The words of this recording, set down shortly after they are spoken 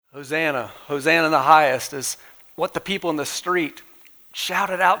Hosanna, Hosanna in the highest is what the people in the street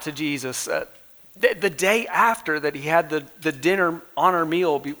shouted out to Jesus the day after that he had the dinner honor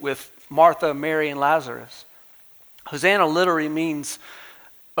meal with Martha, Mary, and Lazarus. Hosanna literally means,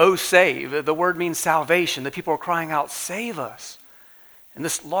 oh, save. The word means salvation. The people are crying out, save us. And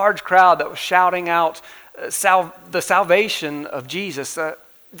this large crowd that was shouting out the salvation of Jesus,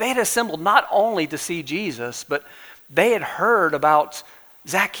 they had assembled not only to see Jesus, but they had heard about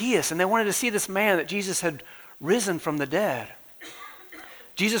Zacchaeus, and they wanted to see this man that Jesus had risen from the dead.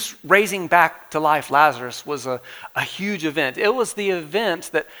 Jesus raising back to life Lazarus was a huge event. It was the event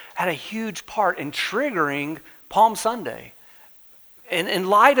that had a huge part in triggering Palm Sunday. And in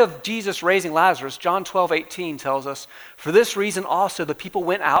light of Jesus raising Lazarus, John 12:18 tells us, for this reason also the people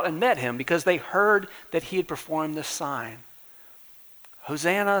went out and met him because they heard that he had performed this sign.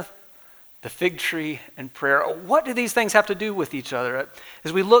 Hosanna, the fig tree, and prayer. What do these things have to do with each other?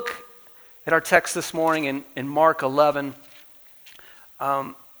 As we look at our text this morning in Mark 11,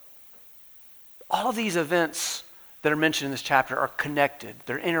 all of these events that are mentioned in this chapter are connected.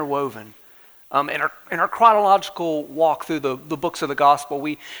 They're interwoven. In our chronological walk through the books of the gospel,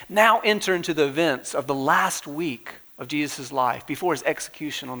 we now enter into the events of the last week of Jesus' life before his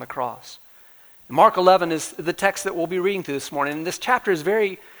execution on the cross. Mark 11 is the text that we'll be reading through this morning. And this chapter is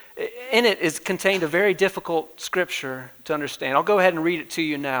in it is contained a very difficult scripture to understand. I'll go ahead and read it to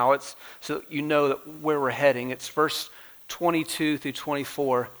you now. It's so that you know where we're heading. It's verse 22 through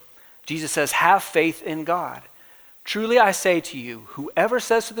 24. Jesus says, have faith in God. Truly I say to you, whoever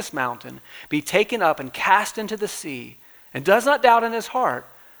says to this mountain, be taken up and cast into the sea, and does not doubt in his heart,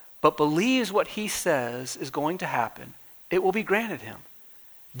 but believes what he says is going to happen, it will be granted him.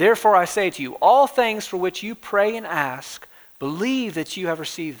 Therefore I say to you, all things for which you pray and ask, believe that you have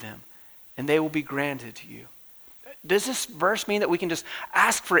received them, and they will be granted to you. Does this verse mean that we can just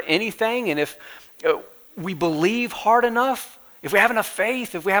ask for anything, and if we believe hard enough, if we have enough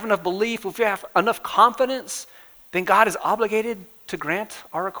faith, if we have enough belief, if we have enough confidence, then God is obligated to grant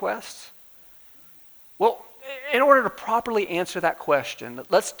our requests? Well, in order to properly answer that question,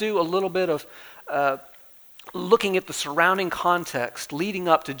 let's do a little bit of looking at the surrounding context leading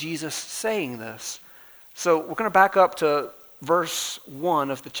up to Jesus saying this. So we're going to back up to verse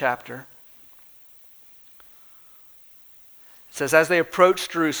 1 of the chapter. It says, as they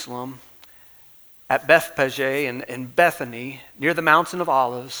approached Jerusalem at Bethphage and Bethany, near the mountain of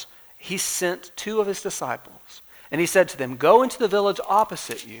Olives, he sent two of his disciples. And he said to them, go into the village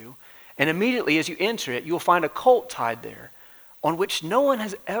opposite you, and immediately as you enter it, you will find a colt tied there, on which no one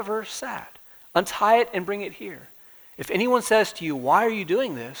has ever sat. Untie it and bring it here. If anyone says to you, why are you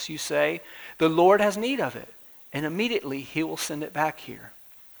doing this? You say, the Lord has need of it, and immediately he will send it back here.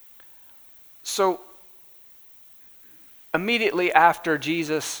 So, immediately after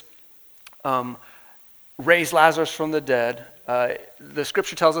Jesus raised Lazarus from the dead, the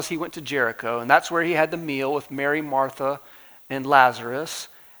scripture tells us he went to Jericho, and that's where he had the meal with Mary, Martha, and Lazarus.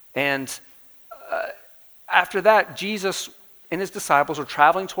 And after that, Jesus and his disciples were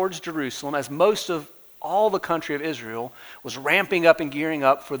traveling towards Jerusalem, as most of all the country of Israel was ramping up and gearing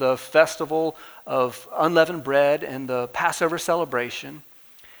up for the festival of unleavened bread and the Passover celebration.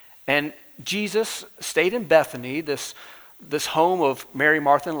 And Jesus stayed in Bethany, this home of Mary,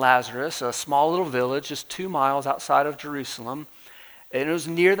 Martha, and Lazarus, a small little village just 2 miles outside of Jerusalem. And it was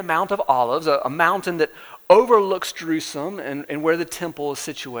near the Mount of Olives, a mountain that overlooks Jerusalem and where the temple is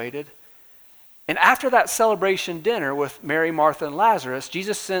situated. And after that celebration dinner with Mary, Martha, and Lazarus,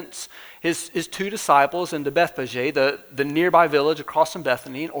 Jesus sent his two disciples into Bethphage, the nearby village across from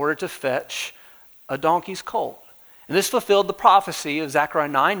Bethany, in order to fetch a donkey's colt. And this fulfilled the prophecy of Zechariah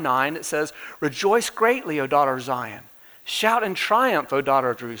 9:9 that says, rejoice greatly, O daughter of Zion. Shout in triumph, O daughter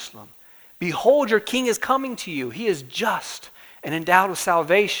of Jerusalem. Behold, your king is coming to you. He is just and endowed with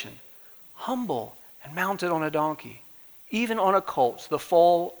salvation, humble and mounted on a donkey, even on a colt, the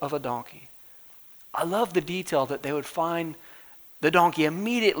foal of a donkey. I love the detail that they would find the donkey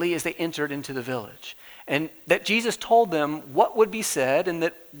immediately as they entered into the village, and that Jesus told them what would be said and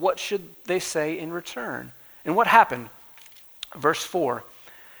that what should they say in return. And what happened? Verse 4.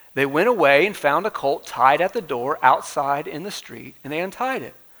 They went away and found a colt tied at the door outside in the street, and they untied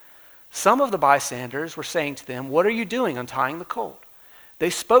it. Some of the bystanders were saying to them, what are you doing untying the colt? They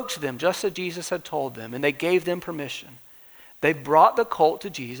spoke to them just as Jesus had told them, and they gave them permission. They brought the colt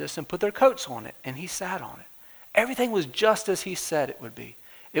to Jesus and put their coats on it, and he sat on it. Everything was just as he said it would be.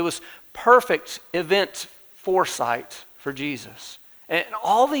 It was perfect event foresight for Jesus. And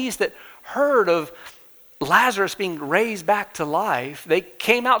all these that heard of Lazarus being raised back to life, they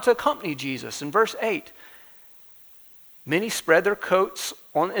came out to accompany Jesus. In verse 8, Many spread their coats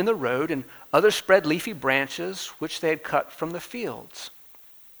in the road, and others spread leafy branches which they had cut from the fields.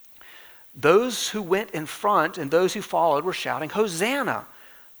 Those who went in front and those who followed were shouting, "Hosanna!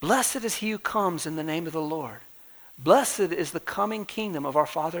 Blessed is he who comes in the name of the Lord. Blessed is the coming kingdom of our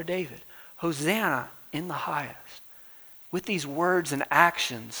father David. Hosanna in the highest." With these words and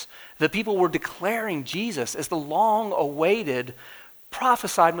actions, the people were declaring Jesus as the long-awaited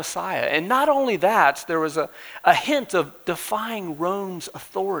prophesied Messiah. And not only that, there was a hint of defying Rome's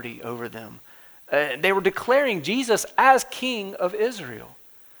authority over them. They were declaring Jesus as King of Israel.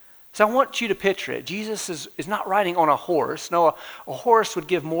 So I want you to picture it. Jesus is not riding on a horse. No, a horse would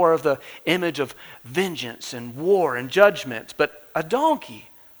give more of the image of vengeance and war and judgment. But a donkey,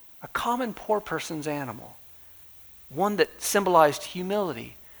 a common poor person's animal, one that symbolized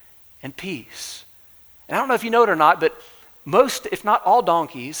humility and peace. And I don't know if you know it or not, but most, if not all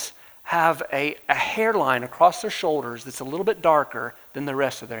donkeys, have a hairline across their shoulders that's a little bit darker than the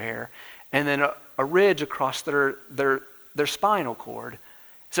rest of their hair, and then a ridge across their spinal cord.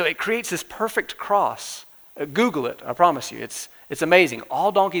 So it creates this perfect cross. Google it, I promise you. It's amazing.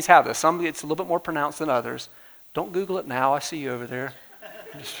 All donkeys have this. Some it's a little bit more pronounced than others. Don't Google it now. I see you over there.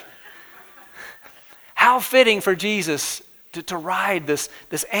 How fitting for Jesus to ride this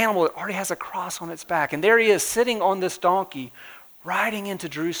animal that already has a cross on its back. And there he is sitting on this donkey riding into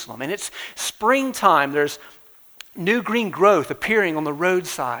Jerusalem. And it's springtime. There's new green growth appearing on the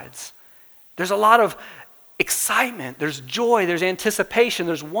roadsides. There's a lot of excitement. There's joy. There's anticipation.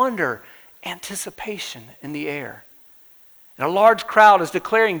 There's wonder. Anticipation in the air. And a large crowd is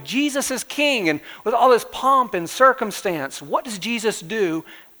declaring Jesus is king. And with all this pomp and circumstance, what does Jesus do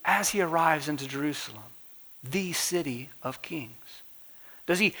as he arrives into Jerusalem? The city of kings.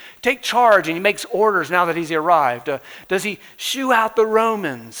 Does he take charge and he makes orders now that he's arrived? Does he shoo out the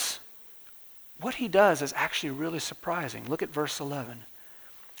Romans? What he does is actually really surprising. Look at verse 11.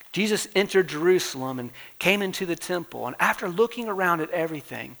 Jesus entered Jerusalem and came into the temple, and after looking around at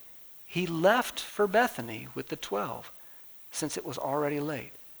everything, he left for Bethany with the 12, since it was already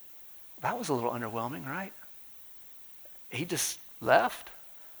late. That was a little underwhelming, right? He just left?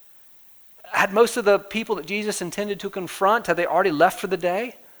 Had most of the people that Jesus intended to confront, had they already left for the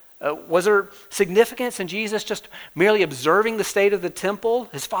day? Was there significance in Jesus just merely observing the state of the temple,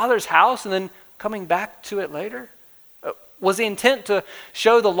 his Father's house, and then coming back to it later? Was the intent to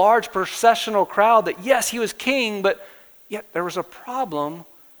show the large processional crowd that yes, he was king, but yet there was a problem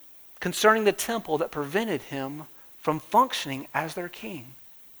concerning the temple that prevented him from functioning as their king?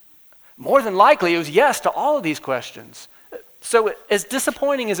 More than likely, it was yes to all of these questions. So as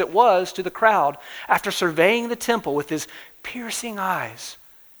disappointing as it was to the crowd, after surveying the temple with his piercing eyes,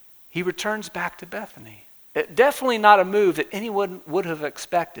 he returns back to Bethany. Definitely not a move that anyone would have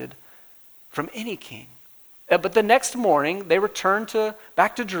expected from any king. But the next morning, they return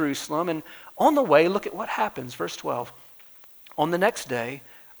back to Jerusalem, and on the way, look at what happens, verse 12. On the next day,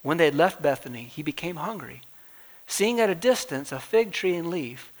 when they had left Bethany, he became hungry. Seeing at a distance a fig tree and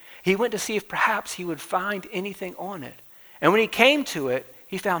leaf, he went to see if perhaps he would find anything on it. And when he came to it,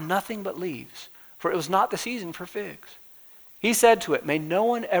 he found nothing but leaves, for it was not the season for figs. He said to it, "May no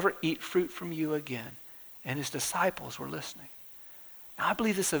one ever eat fruit from you again." And his disciples were listening. Now, I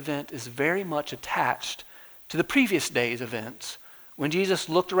believe this event is very much attached to the previous day's events when Jesus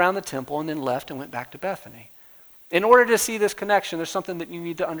looked around the temple and then left and went back to Bethany. In order to see this connection, there's something that you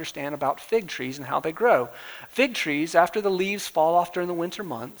need to understand about fig trees and how they grow. Fig trees, after the leaves fall off during the winter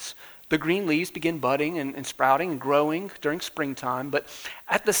months, the green leaves begin budding and sprouting and growing during springtime. But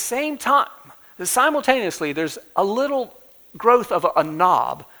at the same time, simultaneously, there's a little growth of a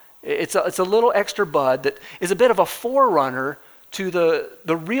knob. It's a little extra bud that is a bit of a forerunner to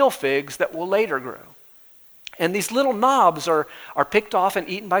the real figs that will later grow. And these little knobs are picked off and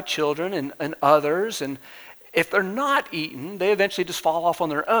eaten by children and others. And if they're not eaten, they eventually just fall off on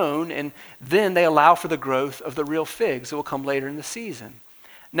their own. And then they allow for the growth of the real figs that will come later in the season.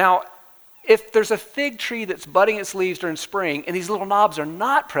 Now, if there's a fig tree that's budding its leaves during spring and these little knobs are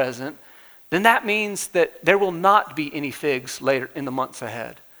not present, then that means that there will not be any figs later in the months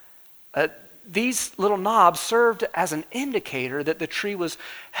ahead. These little knobs served as an indicator that the tree was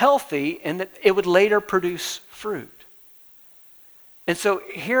healthy and that it would later produce fruit. And so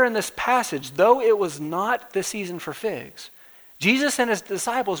here in this passage, though it was not the season for figs, Jesus and his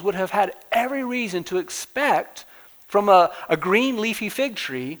disciples would have had every reason to expect from a green leafy fig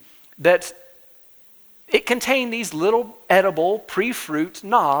tree that it contained these little edible pre-fruit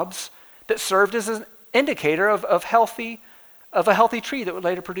knobs that served as an indicator of a healthy tree that would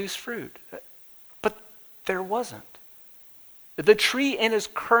later produce fruit. But there wasn't. The tree in its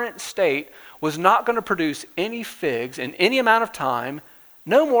current state was not going to produce any figs in any amount of time,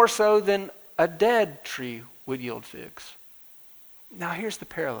 no more so than a dead tree would yield figs. Now here's the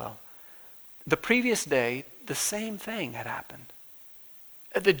parallel. The previous day, the same thing had happened.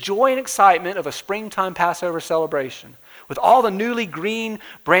 The joy and excitement of a springtime Passover celebration, with all the newly green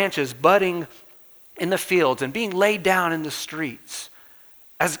branches budding in the fields and being laid down in the streets,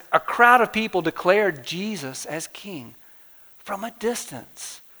 as a crowd of people declared Jesus as king from a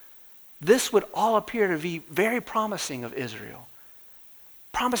distance. This would all appear to be very promising of Israel.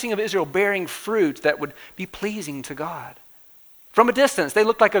 Promising of Israel bearing fruit that would be pleasing to God. From a distance, they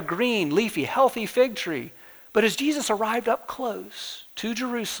looked like a green, leafy, healthy fig tree. But as Jesus arrived up close to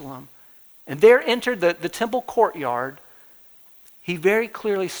Jerusalem and there entered the temple courtyard, he very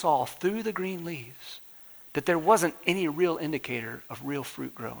clearly saw through the green leaves that there wasn't any real indicator of real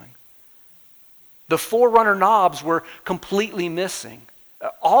fruit growing. The forerunner knobs were completely missing.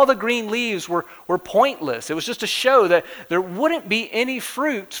 All the green leaves were pointless. It was just to show that there wouldn't be any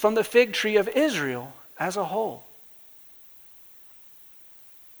fruit from the fig tree of Israel as a whole.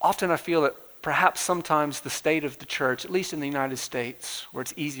 Often I feel that perhaps sometimes the state of the church, at least in the United States, where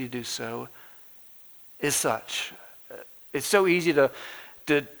it's easy to do so, is such. It's so easy to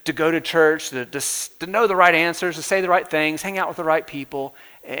go to church, to know the right answers, to say the right things, hang out with the right people,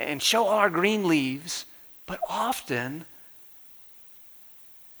 and show all our green leaves. But often,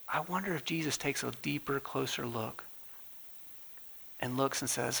 I wonder if Jesus takes a deeper, closer look and looks and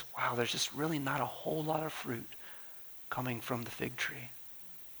says, wow, there's just really not a whole lot of fruit coming from the fig tree.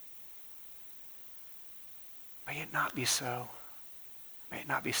 May it not be so. May it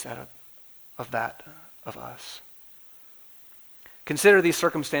not be said of us. Consider these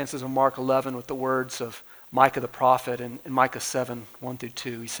circumstances of Mark 11 with the words of Micah the prophet in Micah 7,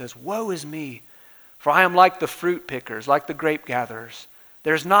 1-2. He says, woe is me, for I am like the fruit pickers, like the grape gatherers.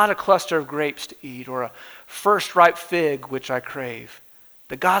 There is not a cluster of grapes to eat, or a first ripe fig which I crave.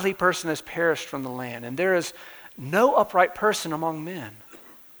 The godly person has perished from the land, and there is no upright person among men.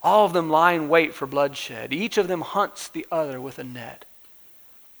 All of them lie in wait for bloodshed. Each of them hunts the other with a net.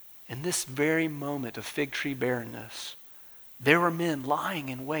 In this very moment of fig tree barrenness, there were men lying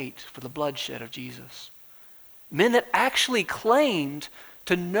in wait for the bloodshed of Jesus. Men that actually claimed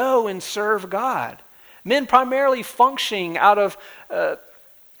to know and serve God. Men primarily functioning out of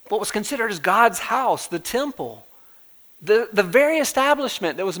what was considered as God's house, the temple. The very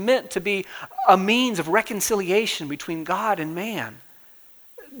establishment that was meant to be a means of reconciliation between God and man.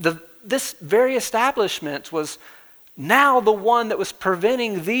 This very establishment was now the one that was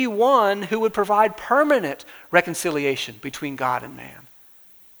preventing the one who would provide permanent reconciliation between God and man.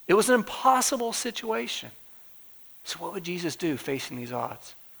 It was an impossible situation. So what would Jesus do facing these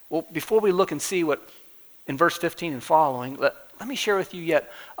odds? Well, before we look and see what in verse 15 and following, let me share with you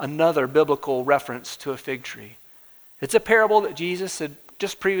yet another biblical reference to a fig tree. It's a parable that Jesus had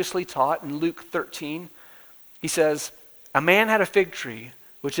just previously taught in Luke 13. He says, a man had a fig tree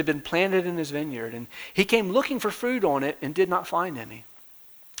which had been planted in his vineyard, and he came looking for fruit on it and did not find any.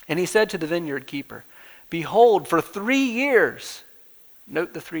 And he said to the vineyard keeper, behold, for 3 years,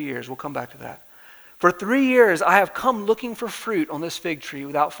 note the 3 years, we'll come back to that. For 3 years I have come looking for fruit on this fig tree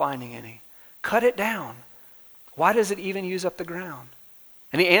without finding any. Cut it down. Why does it even use up the ground?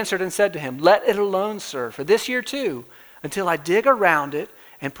 And he answered and said to him, let it alone, sir, for this year too, until I dig around it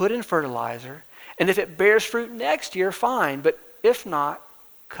and put in fertilizer. And if it bears fruit next year, fine, but if not,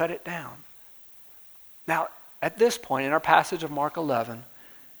 cut it down. Now, at this point in our passage of Mark 11,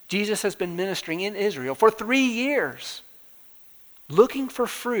 Jesus has been ministering in Israel for 3 years, looking for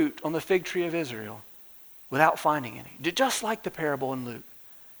fruit on the fig tree of Israel without finding any. Just like the parable in Luke.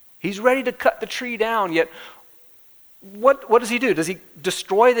 He's ready to cut the tree down, yet what does he do? Does he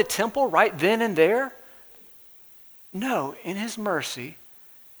destroy the temple right then and there? No, in his mercy,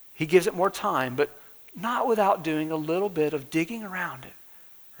 he gives it more time, but not without doing a little bit of digging around it,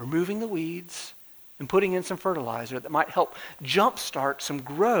 removing the weeds, and putting in some fertilizer that might help jumpstart some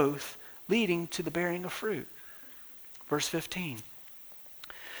growth leading to the bearing of fruit. Verse 15.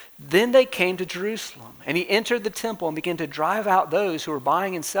 Then they came to Jerusalem, and he entered the temple and began to drive out those who were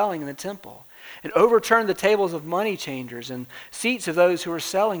buying and selling in the temple, and overturned the tables of money changers and seats of those who were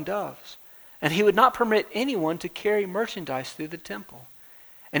selling doves. And he would not permit anyone to carry merchandise through the temple.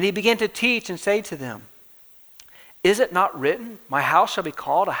 And he began to teach and say to them, is it not written, my house shall be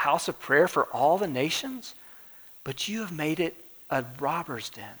called a house of prayer for all the nations? But you have made it a robber's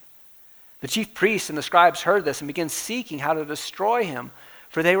den. The chief priests and the scribes heard this and began seeking how to destroy him,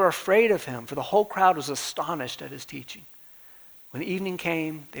 for they were afraid of him, for the whole crowd was astonished at his teaching. When evening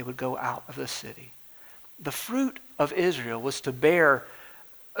came, they would go out of the city. The fruit of Israel was to bear,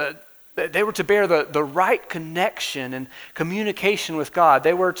 they were to bear the right connection and communication with God.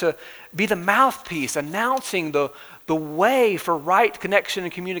 They were to be the mouthpiece, announcing the way for right connection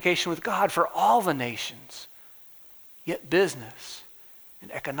and communication with God for all the nations. Yet business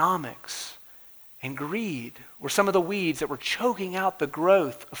and economics and greed were some of the weeds that were choking out the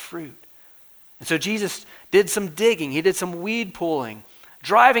growth of fruit. And so Jesus did some digging. He did some weed pulling,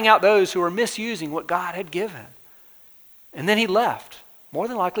 driving out those who were misusing what God had given. And then he left, more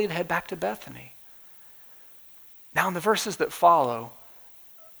than likely to head back to Bethany. Now in the verses that follow,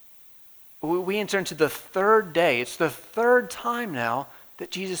 we enter into the third day. It's the third time now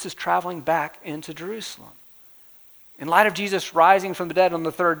that Jesus is traveling back into Jerusalem. In light of Jesus rising from the dead on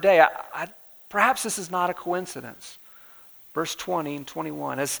the third day, perhaps this is not a coincidence. Verse 20 and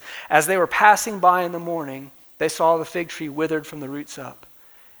 21, as they were passing by in the morning, they saw the fig tree withered from the roots up.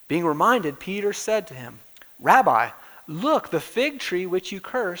 Being reminded, Peter said to him, "Rabbi, look, the fig tree which you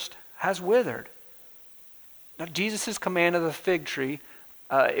cursed has withered." Now, Jesus' command of the fig tree,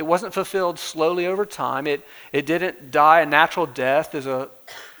 it wasn't fulfilled slowly over time. It didn't die a natural death as a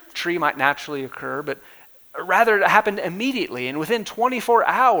tree might naturally occur, but rather it happened immediately. And within 24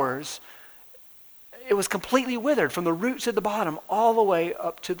 hours, it was completely withered from the roots at the bottom all the way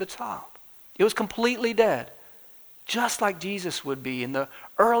up to the top. It was completely dead, just like Jesus would be in the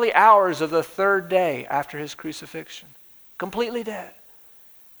early hours of the third day after his crucifixion. Completely dead.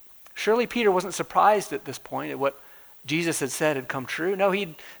 Surely Peter wasn't surprised at this point at what Jesus had said had come true. No,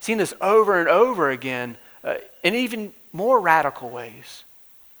 he'd seen this over and over again in even more radical ways.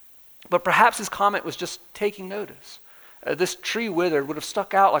 But perhaps his comment was just taking notice. This tree withered would have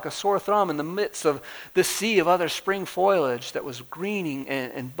stuck out like a sore thumb in the midst of this sea of other spring foliage that was greening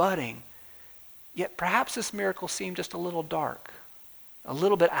and budding. Yet perhaps this miracle seemed just a little dark, a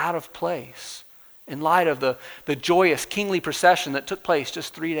little bit out of place in light of the joyous kingly procession that took place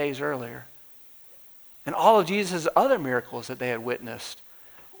just 3 days earlier. And all of Jesus' other miracles that they had witnessed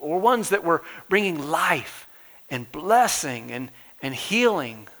were ones that were bringing life and blessing and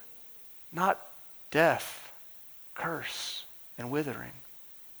healing, not death, curse, and withering.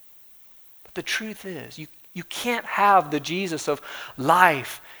 But the truth is, you can't have the Jesus of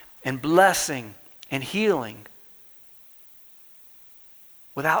life and blessing and healing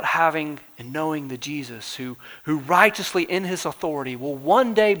without having and knowing the Jesus who righteously in his authority will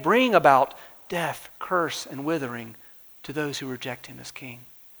one day bring about death, curse, and withering to those who reject him as king.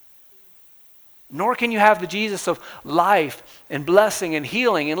 Nor can you have the Jesus of life and blessing and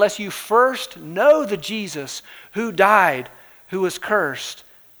healing unless you first know the Jesus who died, who was cursed,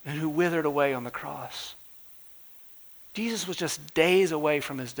 and who withered away on the cross. Jesus was just days away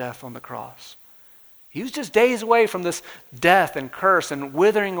from his death on the cross. He was just days away from this death and curse and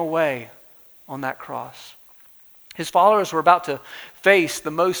withering away on that cross. His followers were about to face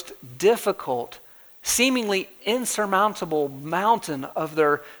the most difficult, seemingly insurmountable mountain of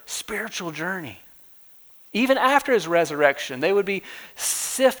their spiritual journey. Even after his resurrection, they would be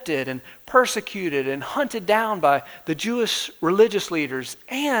sifted and persecuted and hunted down by the Jewish religious leaders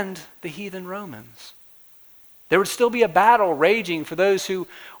and the heathen Romans. There would still be a battle raging for those who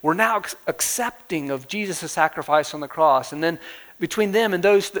were now accepting of Jesus' sacrifice on the cross. And then between them and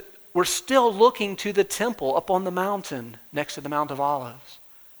those that were still looking to the temple up on the mountain next to the Mount of Olives.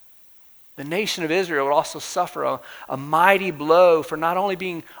 The nation of Israel would also suffer a mighty blow for not only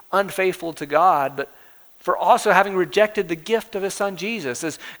being unfaithful to God, but for also having rejected the gift of his son Jesus,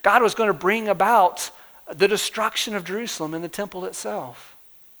 as God was going to bring about the destruction of Jerusalem and the temple itself.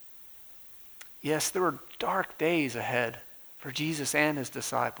 Yes, there were dark days ahead for Jesus and his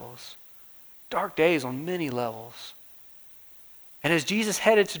disciples. Dark days on many levels. And as Jesus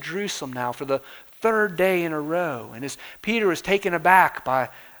headed to Jerusalem now for the third day in a row, and as Peter was taken aback by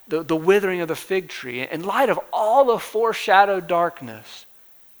the withering of the fig tree, in light of all the foreshadowed darkness,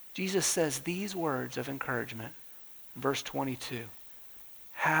 Jesus says these words of encouragement. Verse 22,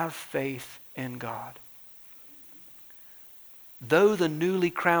 have faith in God. Though the newly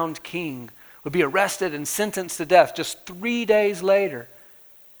crowned king would be arrested and sentenced to death just 3 days later,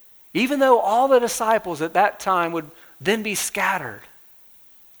 even though all the disciples at that time would then be scattered,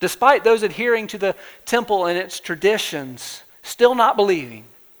 despite those adhering to the temple and its traditions, still not believing,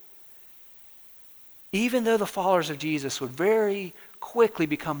 even though the followers of Jesus would very quickly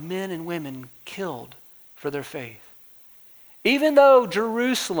become men and women killed for their faith, even though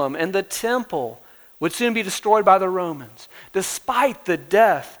Jerusalem and the temple would soon be destroyed by the Romans, despite the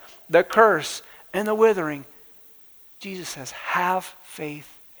death, the curse, and the withering, Jesus says, have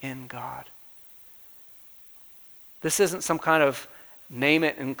faith in God. This isn't some kind of name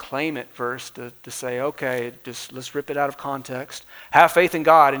it and claim it verse to say, okay, just let's rip it out of context. Have faith in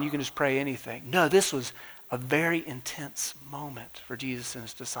God and you can just pray anything. No, this was a very intense moment for Jesus and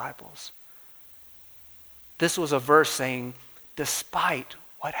his disciples. This was a verse saying, despite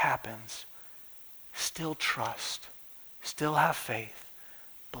what happens, still trust, still have faith,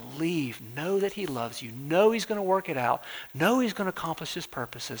 believe, know that he loves you, know he's going to work it out, know he's going to accomplish his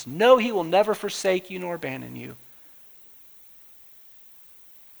purposes, know he will never forsake you nor abandon you.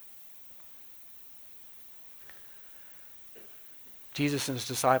 Jesus and his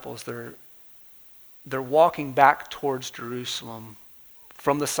disciples, they're walking back towards Jerusalem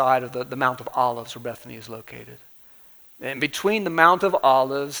from the side of the Mount of Olives where Bethany is located. And between the Mount of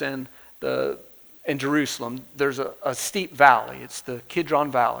Olives and Jerusalem, there's a steep valley. It's the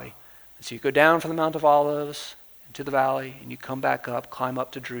Kidron Valley. And so you go down from the Mount of Olives into the valley, and you come back up, climb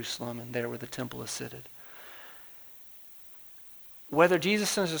up to Jerusalem, and there where the temple is seated. Whether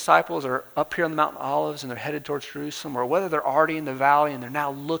Jesus and his disciples are up here on the Mount of Olives and they're headed towards Jerusalem, or whether they're already in the valley and they're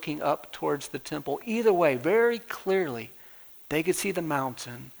now looking up towards the temple, either way, very clearly, they could see the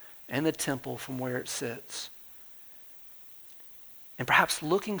mountain and the temple from where it sits. And perhaps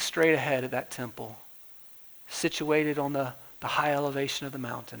looking straight ahead at that temple, situated on the high elevation of the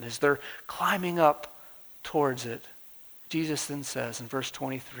mountain, as they're climbing up towards it, Jesus then says in verse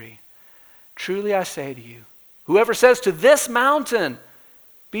 23, "Truly I say to you, whoever says to this mountain,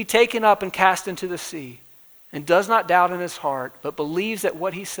 be taken up and cast into the sea, and does not doubt in his heart, but believes that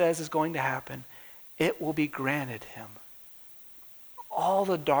what he says is going to happen, it will be granted him." All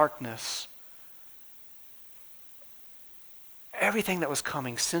the darkness, everything that was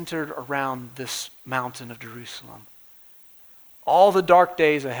coming centered around this mountain of Jerusalem. All the dark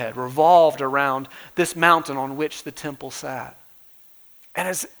days ahead revolved around this mountain on which the temple sat. And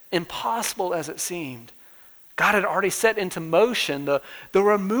as impossible as it seemed, God had already set into motion the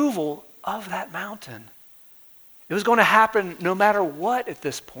removal of that mountain. It was going to happen no matter what at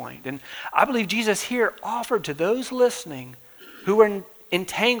this point. And I believe Jesus here offered to those listening who were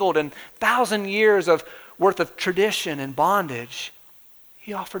entangled in 1,000 years of worth of tradition and bondage,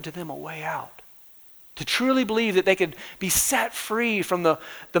 he offered to them a way out. To truly believe that they could be set free from the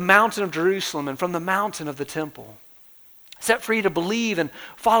mountain of Jerusalem and from the mountain of the temple. Set free to believe and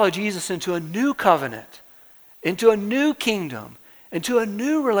follow Jesus into a new covenant, into a new kingdom, into a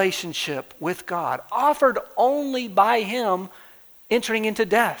new relationship with God, offered only by him entering into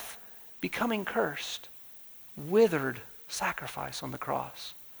death, becoming cursed, withered sacrifice on the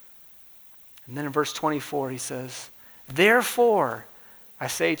cross. And then in verse 24 he says, "Therefore I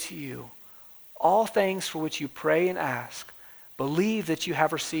say to you, all things for which you pray and ask, believe that you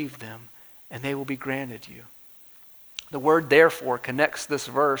have received them, and they will be granted you." The word "therefore" connects this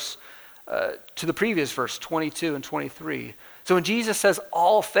verse to the previous verse, 22 and 23. So when Jesus says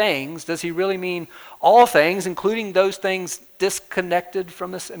all things, does he really mean all things, including those things disconnected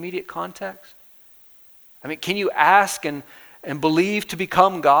from this immediate context? I mean, can you ask and believe to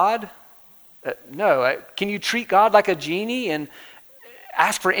become God? No. Can you treat God like a genie and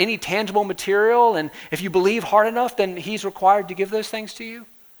ask for any tangible material, and if you believe hard enough, then he's required to give those things to you?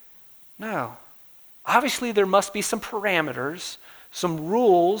 No. Obviously, there must be some parameters, some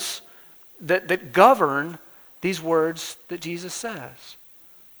rules that govern these words that Jesus says.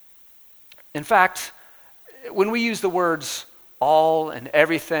 In fact, when we use the words all and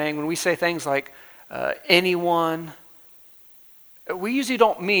everything, when we say things like anyone, we usually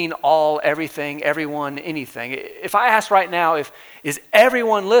don't mean all, everything, everyone, anything. If I ask right now, is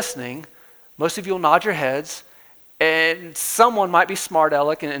everyone listening, most of you will nod your heads, and someone might be smart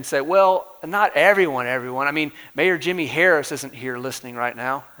aleck and say, well, not everyone. I mean, Mayor Jimmy Harris isn't here listening right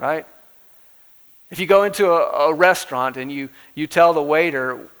now, right? If you go into a restaurant and you tell the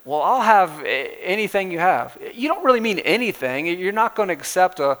waiter, well, I'll have anything you have. You don't really mean anything. You're not going to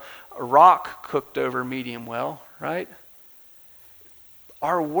accept a rock cooked over medium well, right?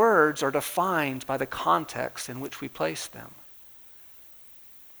 Our words are defined by the context in which we place them.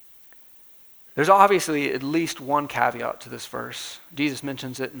 There's obviously at least one caveat to this verse. Jesus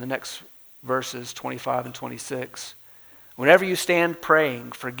mentions it in the next verses, 25 and 26. Whenever you stand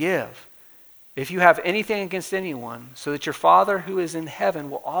praying, forgive if you have anything against anyone, so that your Father who is in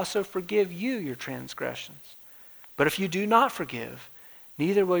heaven will also forgive you your transgressions. But if you do not forgive,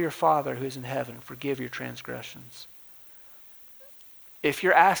 neither will your Father who is in heaven forgive your transgressions. If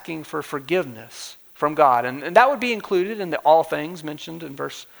you're asking for forgiveness from God, and that would be included in the all things mentioned in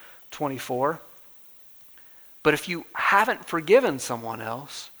verse 24. But if you haven't forgiven someone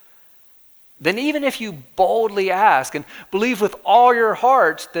else, then even if you boldly ask and believe with all your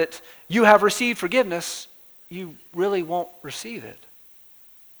heart that you have received forgiveness, you really won't receive it.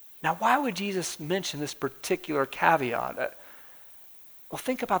 Now, why would Jesus mention this particular caveat? Well,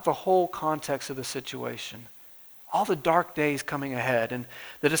 think about the whole context of the situation. All the dark days coming ahead, and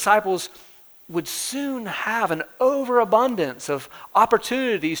the disciples would soon have an overabundance of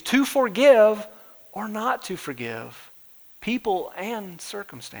opportunities to forgive or not to forgive people and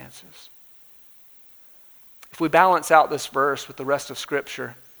circumstances. If we balance out this verse with the rest of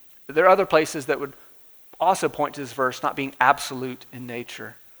Scripture, there are other places that would also point to this verse not being absolute in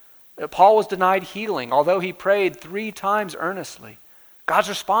nature. Paul was denied healing, although he prayed 3 times earnestly. God's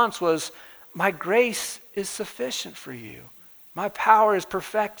response was, "My grace is sufficient for you. My power is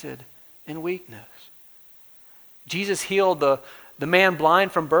perfected in weakness." Jesus healed the man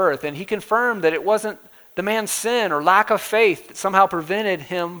blind from birth, and he confirmed that it wasn't the man's sin or lack of faith that somehow prevented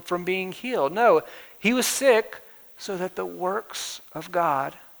him from being healed. No, he was sick so that the works of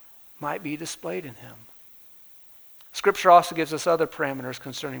God might be displayed in him. Scripture also gives us other parameters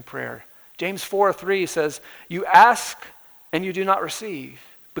concerning prayer. James 4:3 says, "You ask and you do not receive,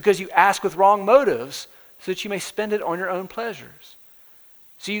 because you ask with wrong motives, so that you may spend it on your own pleasures."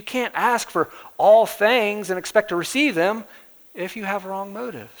 So you can't ask for all things and expect to receive them if you have wrong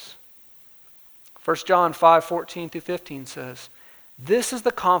motives. 1 John 5:14 through 15 says, "This is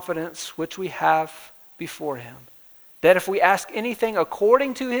the confidence which we have before him, that if we ask anything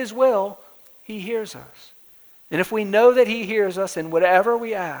according to his will, he hears us. And if we know that he hears us in whatever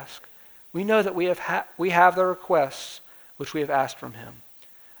we ask, we know that we have the requests which we have asked from him."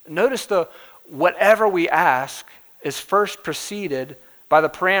 Notice the whatever we ask is first preceded by the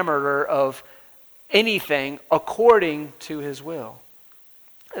parameter of anything according to his will.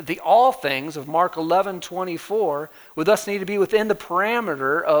 The all things of Mark 11:24 would thus need to be within the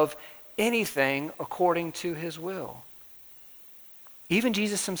parameter of anything according to his will. Even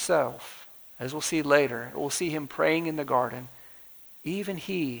Jesus himself, as we'll see later, we'll see him praying in the garden. Even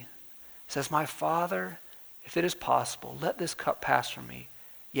he says, "My Father, if it is possible, let this cup pass from me.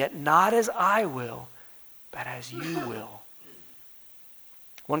 Yet not as I will, but as you will."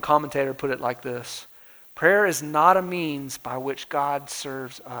 One commentator put it like this: prayer is not a means by which God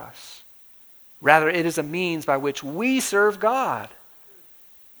serves us. Rather, it is a means by which we serve God.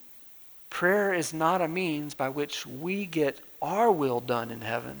 Prayer is not a means by which we get our will done in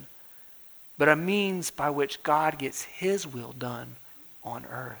heaven, but a means by which God gets his will done on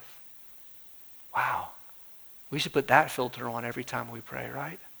earth. Wow. We should put that filter on every time we pray,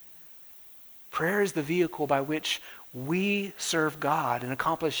 right? Prayer is the vehicle by which we serve God and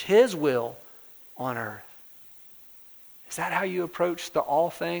accomplish his will on earth. Is that how you approach the all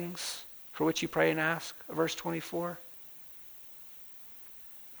things for which you pray and ask? Verse 24.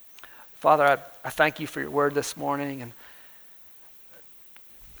 Father, I thank you for your word this morning. And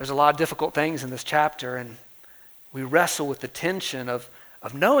there's a lot of difficult things in this chapter, and we wrestle with the tension of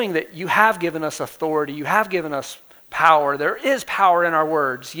knowing that you have given us authority, you have given us power. There is power in our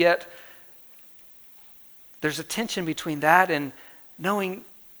words, yet there's a tension between that and knowing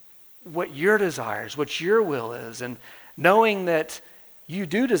what your desires, what your will is, and knowing that you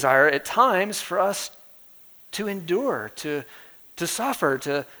do desire at times for us to endure, to suffer,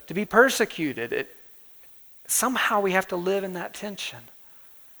 to be persecuted. Somehow we have to live in that tension.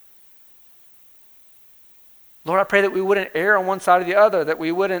 Lord, I pray that we wouldn't err on one side or the other, that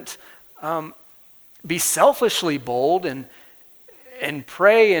we wouldn't be selfishly bold and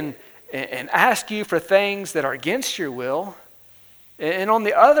pray and ask you for things that are against your will. And on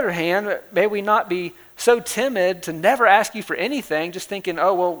the other hand, may we not be so timid to never ask you for anything, just thinking,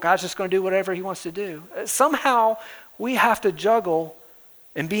 oh, well, God's just going to do whatever he wants to do. Somehow we have to juggle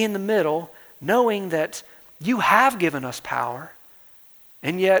and be in the middle, knowing that you have given us power,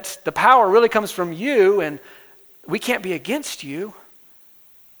 and yet the power really comes from you, and we can't be against you.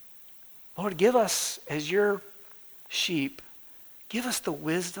 Lord, give us, as your sheep, give us the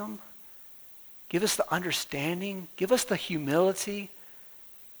wisdom, give us the understanding, give us the humility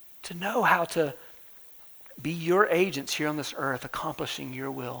to know how to be your agents here on this earth, accomplishing your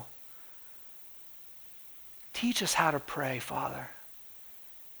will. Teach us how to pray, Father.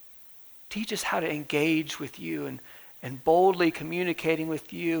 Teach us how to engage with you and boldly communicating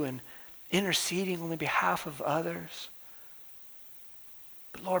with you and interceding on the behalf of others.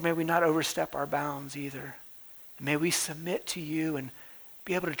 But Lord, may we not overstep our bounds either. May we submit to you and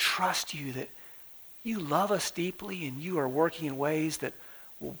be able to trust you that you love us deeply and you are working in ways that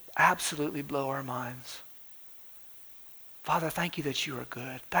will absolutely blow our minds. Father, thank you that you are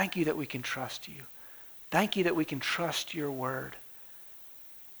good. Thank you that we can trust you. Thank you that we can trust your word.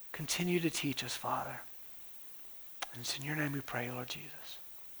 Continue to teach us, Father. And it's in your name we pray, Lord Jesus.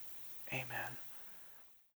 Amen.